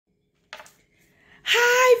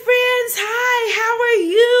friends, hi, how are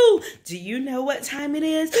you? Do you know what time it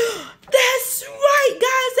is? That's right,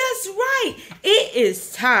 guys, that's right. It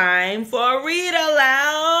is time for Read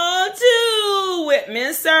Aloud 2 with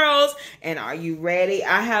Miss Earls. And are you ready?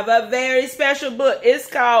 I have a very special book. It's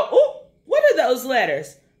called, what are those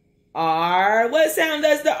letters? R. What sound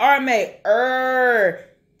does the R make?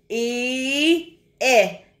 E,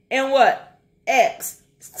 and what? X.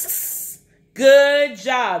 Good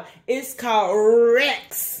job. It's called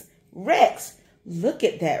Rex. Rex. Look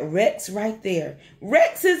at that Rex right there.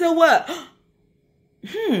 Rex is a what?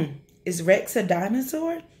 Is Rex a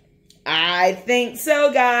dinosaur? I think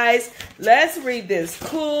so, guys. Let's read this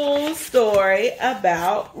cool story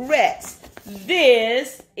about Rex.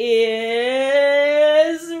 This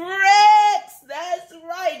is Rex. That's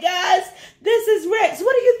right, guys. This is Rex.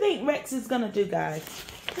 What do you think Rex is going to do, guys?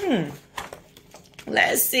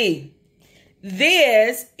 Let's see.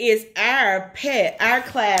 This is our pet, our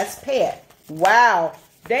class pet. Wow.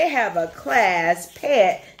 They have a class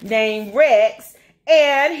pet named Rex,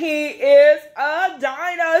 and he is a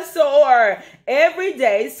dinosaur. Every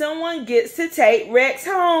day, someone gets to take Rex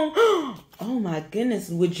home. Oh my goodness.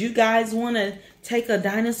 Would you guys want to take a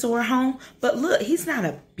dinosaur home? But look, he's not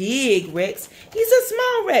a big Rex. He's a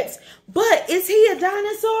small Rex. But is he a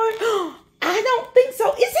dinosaur? I don't think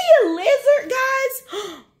so. Is he a lizard,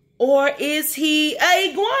 guys? Or is he an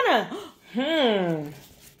iguana?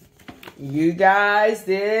 You guys,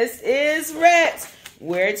 this is Rex.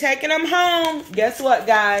 We're taking him home. Guess what,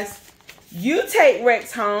 guys? You take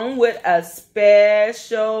Rex home with a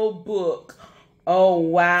special book. Oh,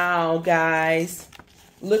 wow, guys.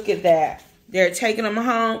 Look at that. They're taking him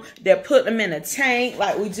home. They're putting him in a tank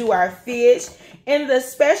like we do our fish. In the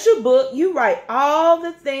special book, you write all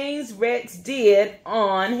the things Rex did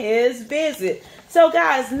on his visit. So,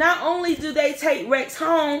 guys, not only do they take Rex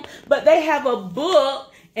home, but they have a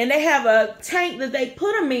book and they have a tank that they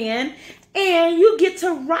put him in. And you get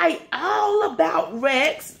to write all about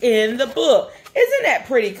Rex in the book. Isn't that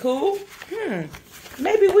pretty cool?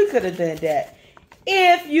 Maybe we could have done that.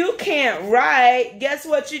 If you can't write, guess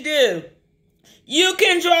what you do? You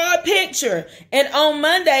can draw a picture. And on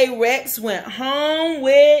Monday, Rex went home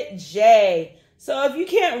with Jay. So if you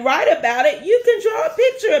can't write about it, you can draw a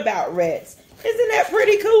picture about Rex. Isn't that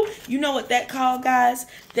pretty cool? You know what that called, guys?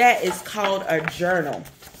 That is called a journal.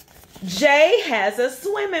 Jay has a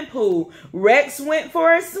swimming pool. Rex went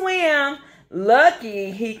for a swim.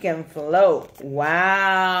 Lucky he can float.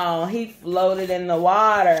 Wow, he floated in the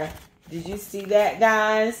water. Did you see that,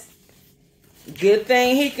 guys? Good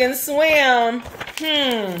thing he can swim.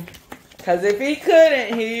 Because if he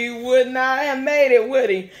couldn't, he would not have made it,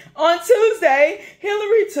 would he? On Tuesday,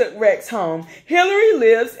 Hillary took Rex home. Hillary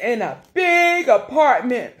lives in a big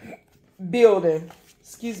apartment building.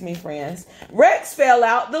 Excuse me, friends. Rex fell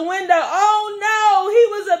out the window. Oh, no. He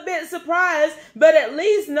was a bit surprised, but at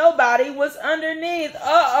least nobody was underneath.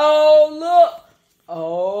 Uh-oh, look.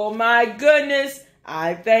 Oh, my goodness.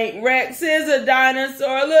 I think Rex is a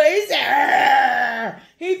dinosaur. Look,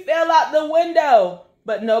 he fell out the window,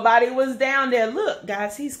 but nobody was down there. Look,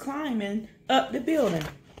 guys, he's climbing up the building.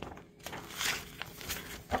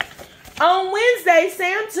 On Wednesday,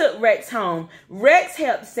 Sam took Rex home. Rex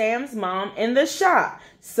helped Sam's mom in the shop.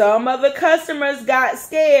 Some of the customers got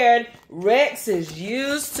scared. Rex is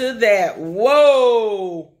used to that.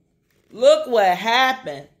 Whoa! Look what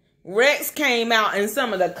happened. Rex came out and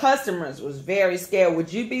some of the customers was very scared.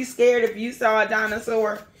 Would you be scared if you saw a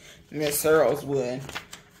dinosaur? Miss Earls would.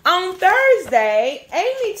 On Thursday,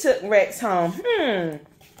 Amy took Rex home.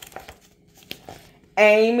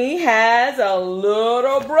 Amy has a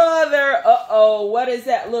little brother. Uh-oh, what is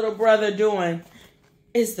that little brother doing?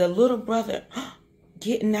 Is the little brother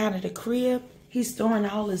getting out of the crib? He's throwing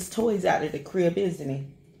all his toys out of the crib, isn't he?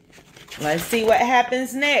 Let's see what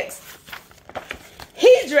happens next.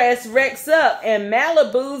 He dressed Rex up in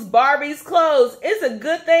Malibu's Barbie's clothes. It's a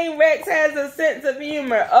good thing Rex has a sense of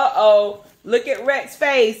humor. Uh-oh, look at Rex's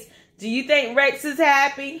face. Do you think Rex is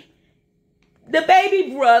happy? The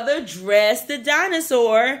baby brother dressed the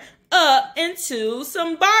dinosaur up into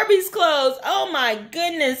some Barbie's clothes. Oh my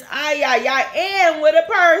goodness. Ay, ay, ay. And with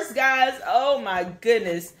a purse, guys. Oh my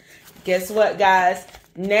goodness. Guess what, guys?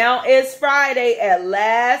 Now it's Friday. At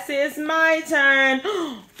last it's my turn.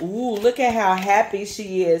 Ooh, look at how happy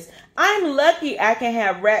she is. I'm lucky I can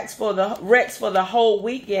have Rex for the whole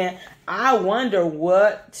weekend. I wonder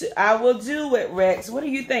what I will do with Rex. What do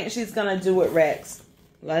you think she's going to do with Rex?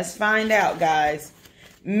 Let's find out, guys.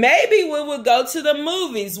 Maybe we will go to the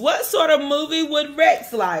movies. What sort of movie would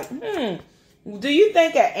Rex like? Do you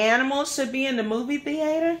think an animal should be in the movie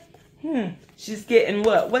theater? She's getting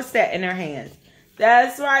what? What's that in her hand?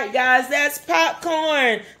 That's right, guys. That's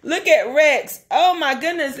popcorn. Look at Rex. Oh, my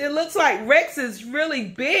goodness. It looks like Rex is really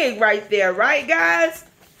big right there. Right, guys?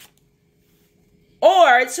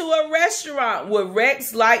 Or to a restaurant. Would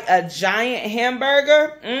Rex like a giant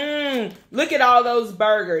hamburger? Look at all those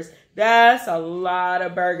burgers. That's a lot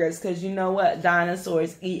of burgers. Because you know what?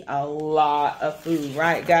 Dinosaurs eat a lot of food.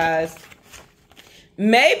 Right, guys?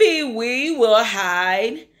 Maybe we will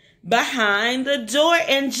hide behind the door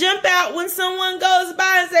and jump out when someone goes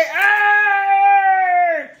by and say,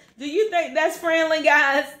 "Arr!" Do you think that's friendly,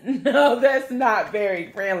 guys? No, that's not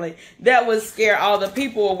very friendly. That would scare all the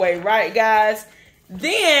people away, right, guys?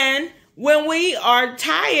 Then, when we are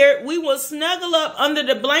tired, we will snuggle up under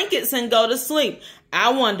the blankets and go to sleep.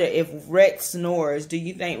 I wonder if Rex snores. Do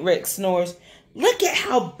you think Rex snores? Look at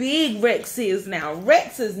how big Rex is now.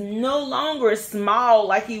 Rex is no longer small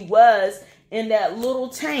like he was in that little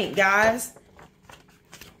tank, guys.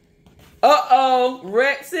 Uh-oh,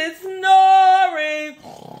 Rex is snoring.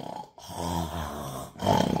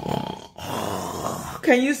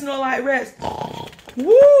 Can you snore like Rex?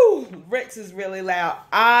 Woo! Rex is really loud.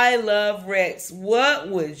 I love Rex. What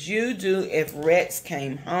would you do if Rex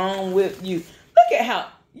came home with you? Look at how,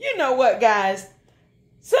 you know what, guys?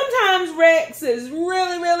 Sometimes Rex is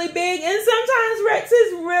really, really big, and sometimes Rex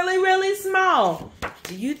is really, really small.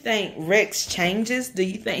 Do you think Rex changes? Do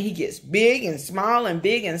you think he gets big and small and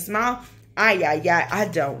big and small? I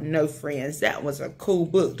don't know, friends. That was a cool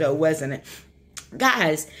book, though, wasn't it?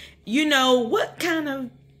 Guys, you know, what kind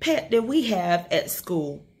of pet did we have at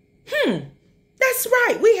school? That's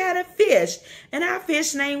right. We had a fish, and our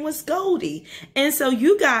fish name was Goldie. And so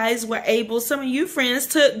you guys were able, some of you friends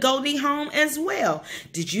took Goldie home as well.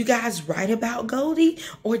 Did you guys write about Goldie,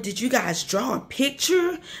 or did you guys draw a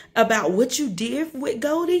picture about what you did with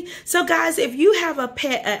Goldie? So guys, if you have a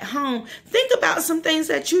pet at home, think about some things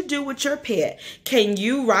that you do with your pet. Can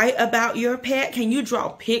you write about your pet? Can you draw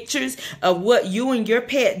pictures of what you and your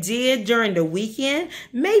pet did during the weekend?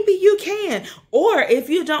 Maybe you can. Or if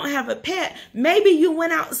you don't have a pet, maybe you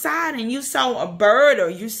went outside and you saw a bird or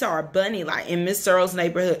you saw a bunny. Like in Miss Searle's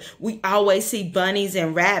neighborhood, we always see bunnies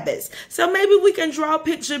and rabbits. So maybe we can draw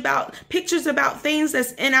pictures about things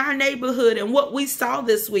that's in our neighborhood and what we saw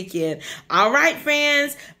this weekend. All right,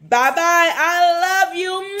 friends. Bye-bye. I love you.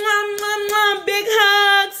 Mwah, mwah, mwah. Big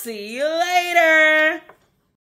hug. See you later.